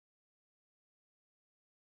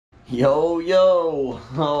Yo, yo!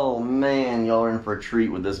 Oh man, y'all are in for a treat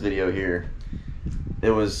with this video here.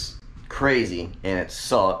 It was crazy, and it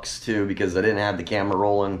sucks too because I didn't have the camera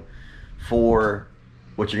rolling for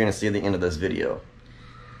what you're gonna see at the end of this video.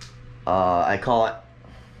 I caught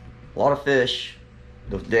a lot of fish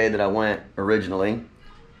the day that I went originally.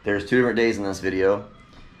 There's two different days in this video.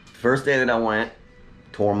 First day that I went,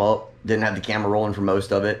 tore them up. Didn't have the camera rolling for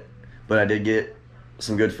most of it, but I did get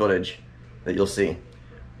some good footage that you'll see.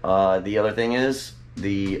 The other thing is,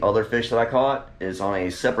 the other fish that I caught is on a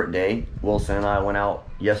separate day. Wilson and I went out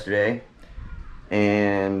yesterday,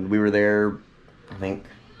 and we were there, I think,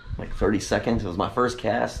 like 30 seconds. It was my first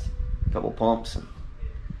cast, a couple pumps, and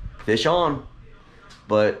fish on.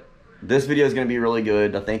 But this video is going to be really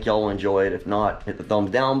good. I think y'all will enjoy it. If not, hit the thumbs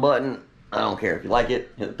down button. I don't care. If you like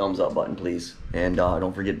it, hit the thumbs up button, please. And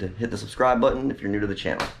don't forget to hit the subscribe button if you're new to the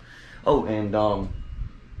channel. Oh, and don't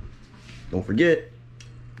forget,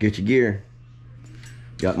 get your gear.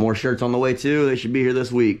 Got more shirts on the way too. They should be here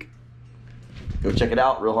this week. Go check it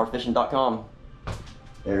out, realhardfishing.com.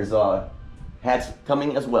 There's hats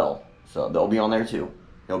coming as well, so they'll be on there too.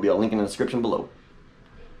 There'll be a link in the description below.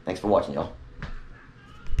 Thanks for watching, y'all.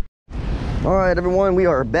 All right, everyone, we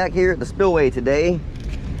are back here at the spillway today.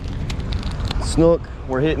 Snook,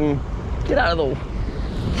 we're hitting. Get out of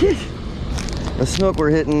the snook we're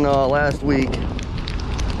hitting last week.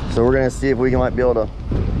 So we're gonna see if we might be able to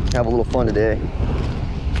have a little fun today.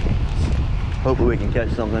 Hopefully we can catch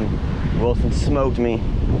something. Wilson smoked me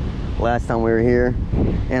last time we were here,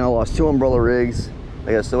 and I lost 2 umbrella rigs.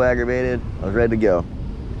 I got so aggravated, I was ready to go.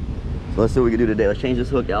 So let's see what we can do today. Let's change this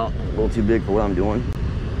hook out. A little too big for what I'm doing.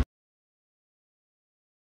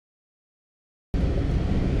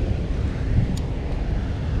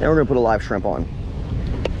 Then we're gonna put a live shrimp on.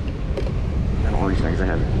 I don't want these things I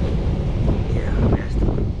have. Yeah, nasty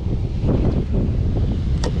one.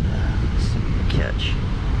 Catch.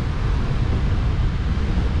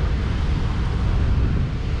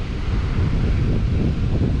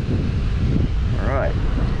 All right.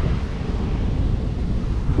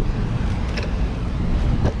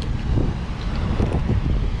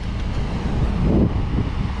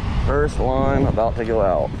 First line about to go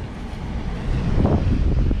out.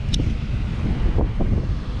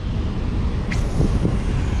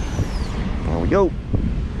 There we go.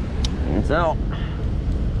 And it's out.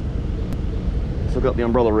 Let's hook up the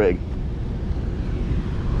umbrella rig.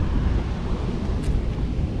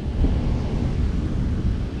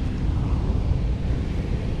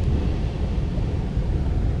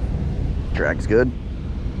 Drag's good.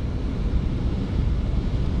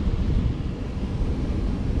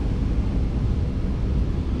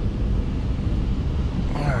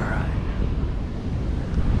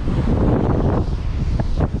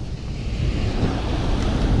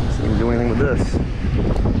 This.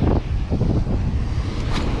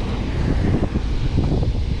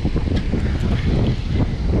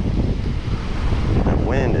 That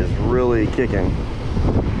wind is really kicking.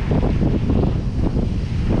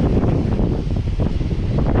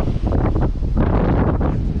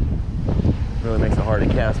 Really makes it hard to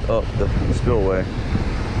cast up the spillway.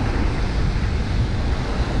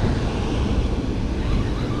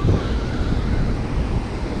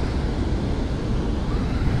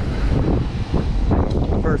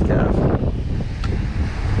 First cast.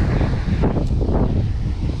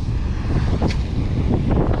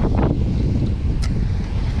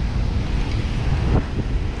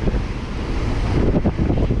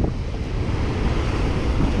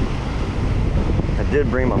 I did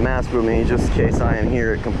bring my mask with me just in case I am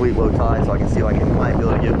here at complete low tide, so I can see if I might be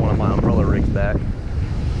able to get one of my umbrella rigs back.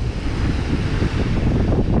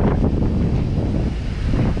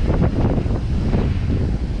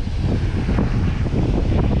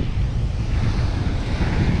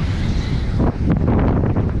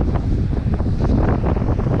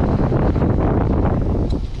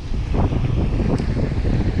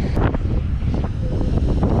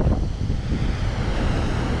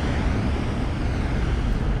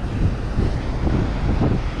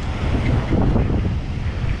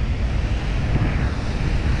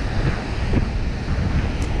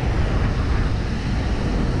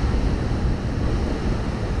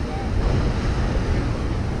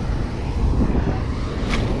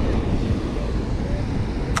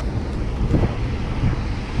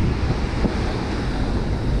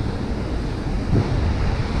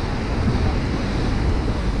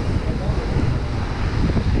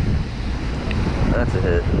 That's a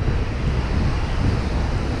hit.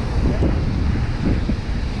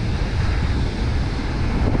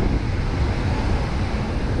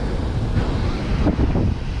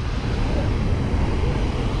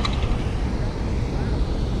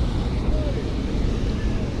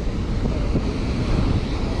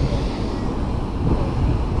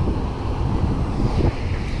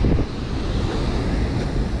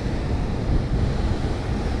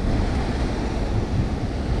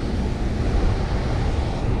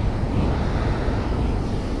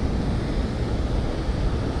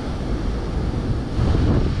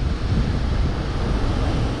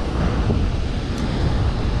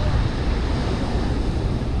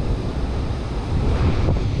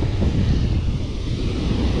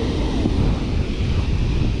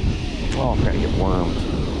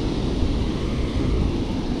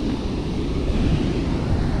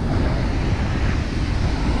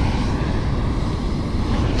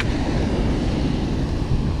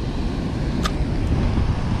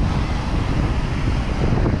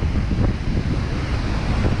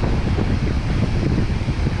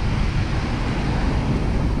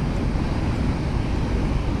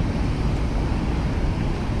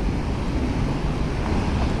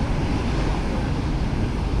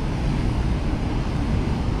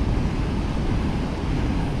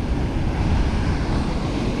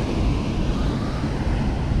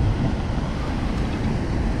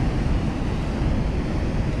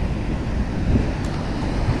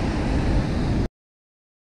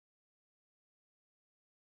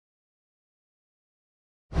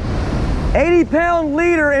 80-pound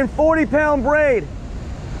leader and 40-pound braid.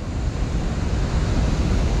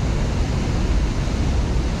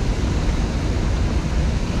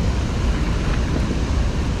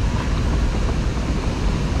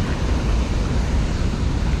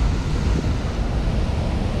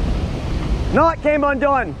 Knot came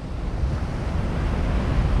undone.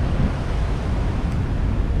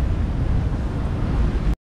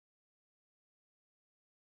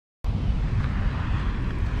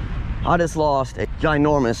 I just lost a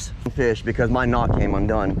ginormous fish because my knot came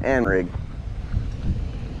undone and rig.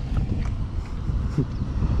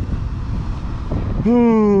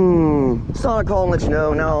 Sonic call and let you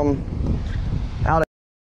know. Now I'm out of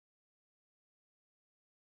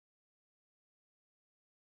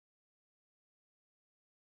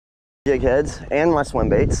jig heads and my swim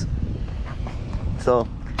baits. So,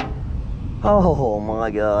 oh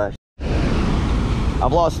my gosh.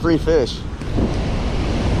 I've lost 3 fish.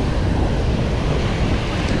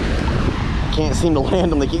 Can't seem to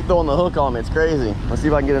land them. They keep throwing the hook on me. It's crazy. Let's see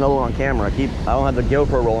if I can get another one on camera. I don't have the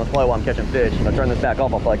GoPro rolling. That's probably why I'm catching fish. If I turn this back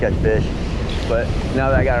off, I'll probably catch fish. But now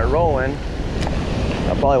that I got it rolling,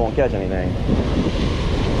 I probably won't catch anything.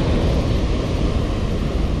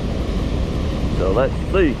 So let's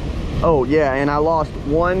see. Oh yeah, and I lost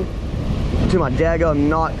one to my daggum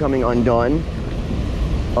knot coming undone.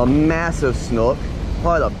 A massive snook.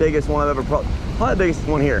 Probably the biggest one I've ever, probably the biggest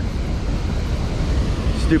one here.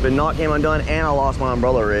 Stupid knot came undone, and I lost my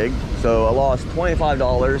umbrella rig. So I lost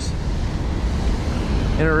 $25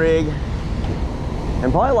 in a rig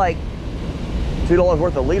and probably like $2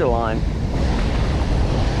 worth of leader line.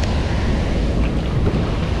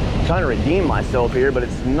 I'm trying to redeem myself here, but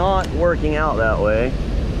it's not working out that way.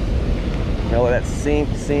 You know, let that sink,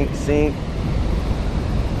 sink, sink.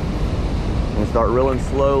 I'm gonna start reeling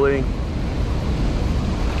slowly.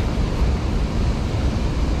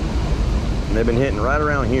 And they've been hitting right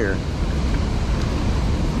around here.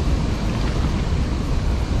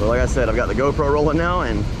 But like I said, I've got the GoPro rolling now,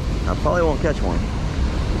 and I probably won't catch one.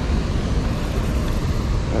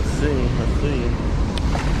 Let's see, let's see.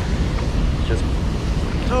 Just,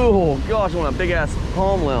 oh gosh, I want a big ass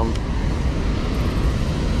palm limb.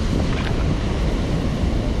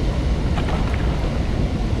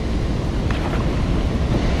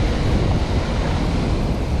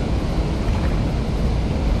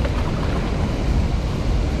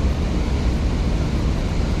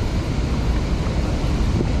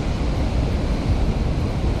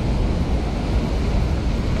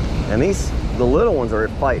 And the little ones are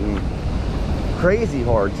fighting crazy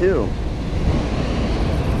hard too.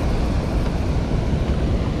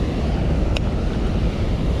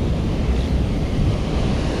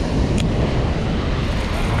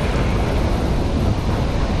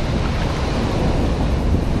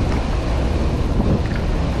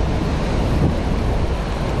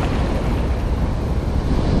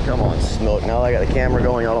 Come on, Snook. Now that I got the camera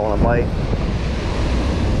going, I don't want to bite.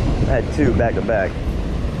 I had 2 back to back.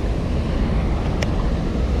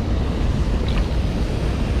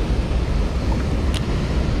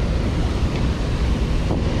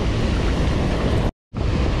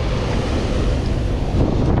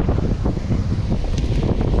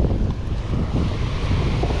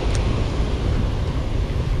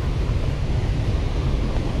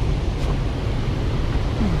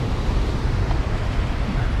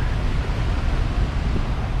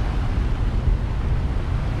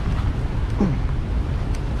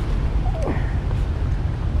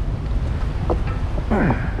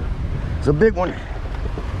 It's a big one.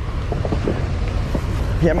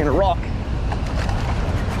 Yeah, I mean a rock.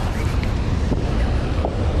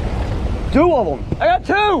 2 of them. I got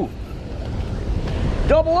 2.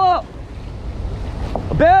 Double up.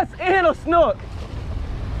 A bass and a snook.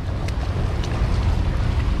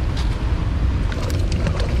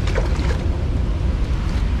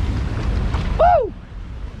 Woo!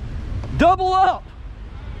 Double up.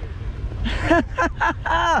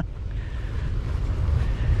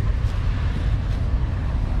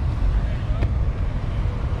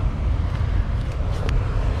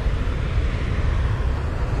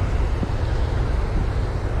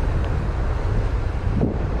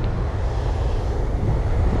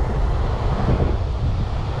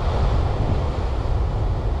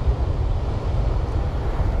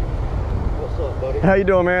 How you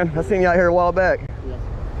doing, man? I seen you out here a while back. Yes.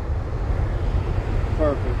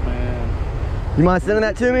 Perfect, man. You mind sending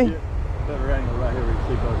that to me? Better angle right here where you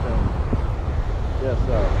see both of them. Yes,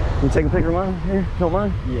 sir. Can you take a picture of mine here? Don't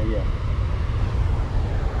mind? Yeah, yeah.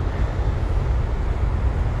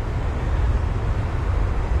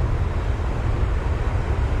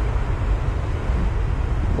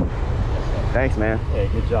 Yes, sir. Thanks, man. Hey,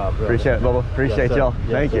 good job, bro. Appreciate it, Bubba. Appreciate Yes, y'all.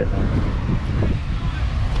 yes, Thank you.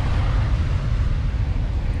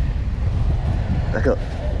 Back up.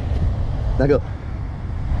 Back up.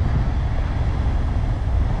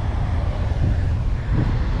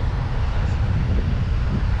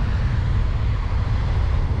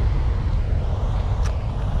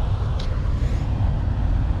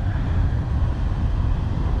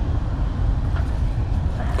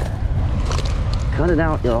 Cut it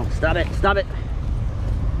out, y'all. Stop it. Stop it.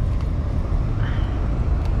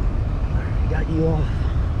 Got you off.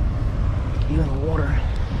 You in the water.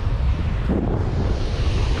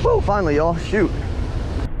 Whoa, finally, y'all. Shoot.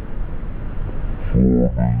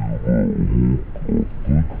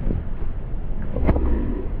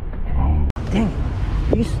 Dang it.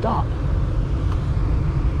 You stop.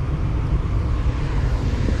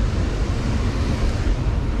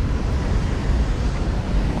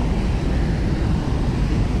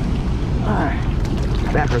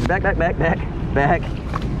 Backwards, back.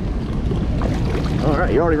 All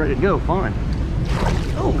right, you're already ready to go, fine.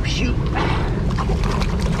 Oh, shoot.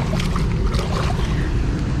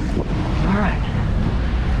 All right.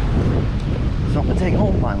 Something to take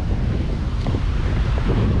home finally.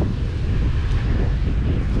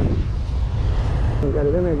 He got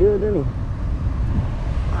it in there good, didn't he?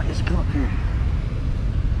 I just come up here.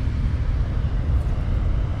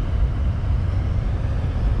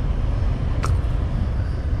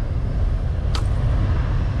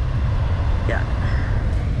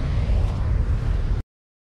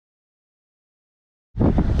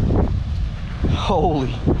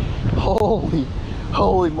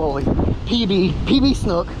 Holy moly. PB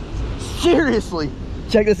Snook. Seriously.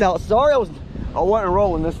 Check this out. Sorry I wasn't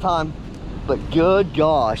rolling this time, but good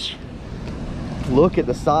gosh. Look at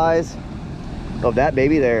the size of that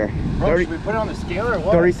baby there. Bro, 30, should we put it on the scale or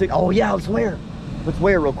what? 36. Oh yeah, let's weigh her. Let's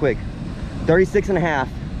weigh her real quick. 36 and a half.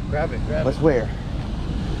 Grab it. Let's weigh her.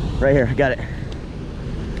 Right here, I got it.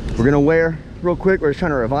 We're gonna weigh her real quick. We're just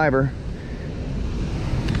trying to revive her.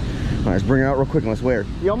 All right, let's bring her out real quick and let's weigh her.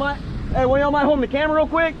 Y'all mind? Hey, one of y'all mind holding the camera real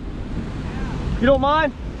quick? You don't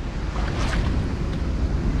mind?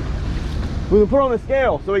 We can put her on the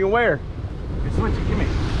scale so we can weigh her. Hey, switch it, give me.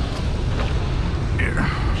 Here.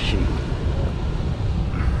 Shoot.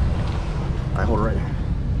 All right, hold her right there.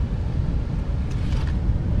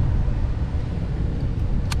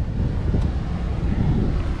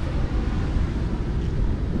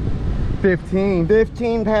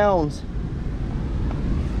 $15 pounds.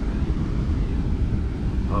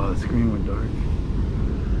 Oh, the screen went dark.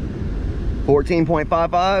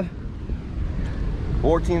 14.55.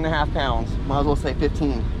 14 and a half pounds. Might as well say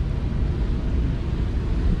 15.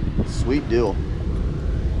 Sweet deal.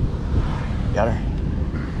 Got her.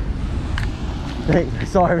 Thanks.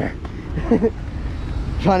 Sorry, man.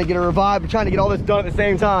 Trying to get her revived, but trying to get all this done at the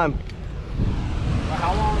same time.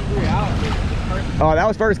 How long were we out? Oh, that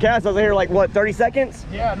was first cast. I was here like, what, 30 seconds?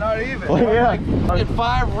 Yeah, not even. Well, yeah. Like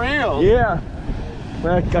 5 reels. Yeah.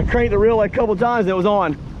 Well, I cranked the reel like a couple times and it was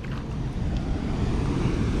on.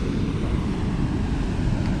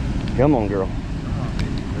 Come on, girl. Come on,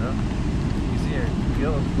 baby girl. You see her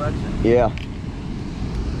gill flexion? Yeah.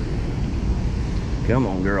 Come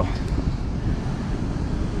on, girl.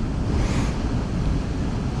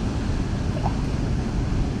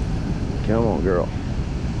 Come on, girl.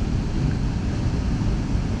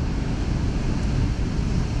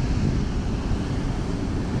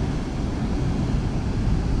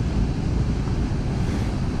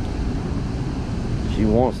 She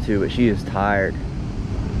wants to, but she is tired.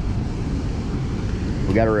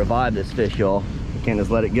 We got to revive this fish, y'all. We can't just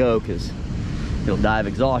let it go because he'll die of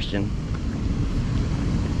exhaustion.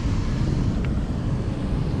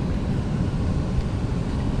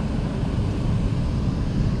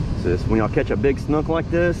 So this, when y'all catch a big snook like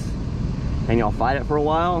this and y'all fight it for a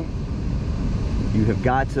while, you have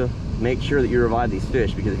got to make sure that you revive these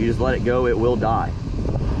fish, because if you just let it go, it will die.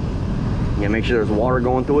 You gotta make sure there's water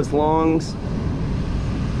going through its lungs.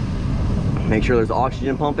 Make sure there's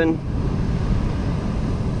oxygen pumping.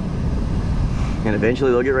 And eventually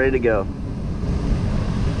they'll get ready to go.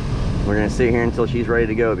 We're gonna sit here until she's ready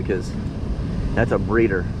to go, because that's a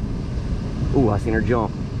breeder. Ooh, I seen her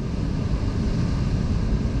jump.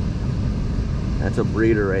 That's a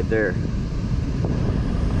breeder right there.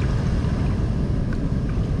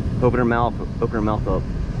 Open her mouth up.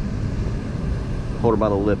 Hold her by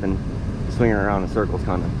the lip and swing her around in circles,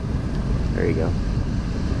 kind of. There you go.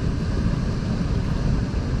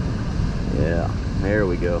 Yeah, there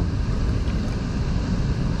we go.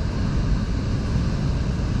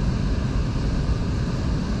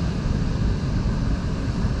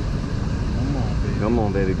 Come on, baby. Come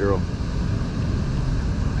on, baby girl.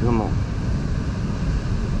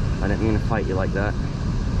 fight you like that.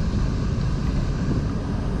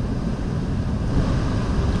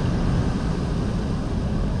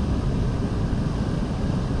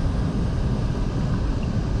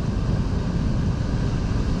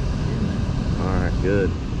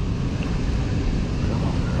 Good. Come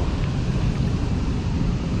on, girl.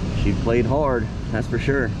 She played hard, that's for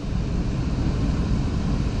sure.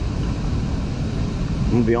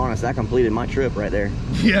 I'm gonna be honest, that completed my trip right there.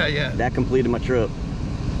 Yeah. That completed my trip.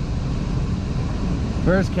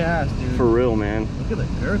 First cast, dude. For real, man. Look at the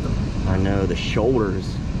girth of it. I know, the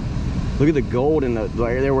shoulders. Look at the gold in the,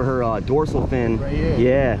 right there where her dorsal fin. Right here.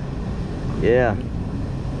 Yeah. Yeah.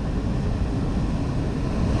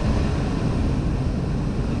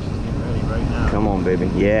 Come on, baby.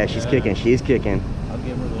 Yeah, she's kicking. She's kicking. I'll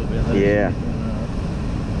give her a little bit. Yeah.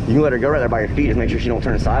 You can let her go right there by your feet. Just make sure she don't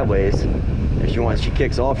turn sideways. If she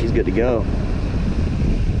kicks off, she's good to go.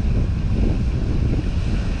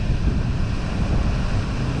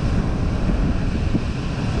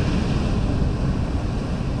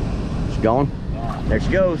 She's going. There she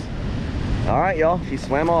goes. All right, y'all. She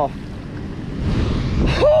swam off.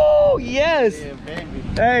 Oh, yes. Yeah, baby.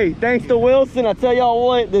 Hey, thanks to Wilson, I tell y'all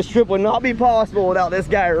what, this trip would not be possible without this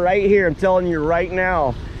guy right here. I'm telling you right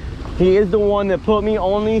now. He is the one that put me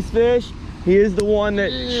on these fish. He is the one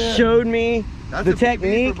that showed me the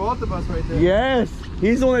technique. For both of us right there. Yes,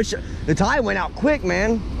 he's the one that the tide went out quick,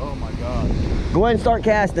 man. Oh my God. Go ahead and start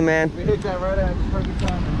casting, man. We hit that right at the perfect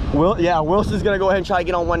time. Yeah, Wilson's gonna go ahead and try to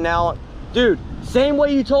get on one now. Dude, same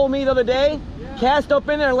way you told me the other day, cast up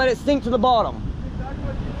in there and let it sink to the bottom.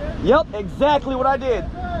 Yep, exactly what I did.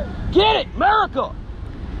 Get it, America!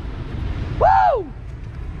 Woo! All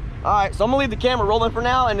right, so I'm gonna leave the camera rolling for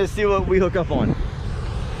now and just see what we hook up on.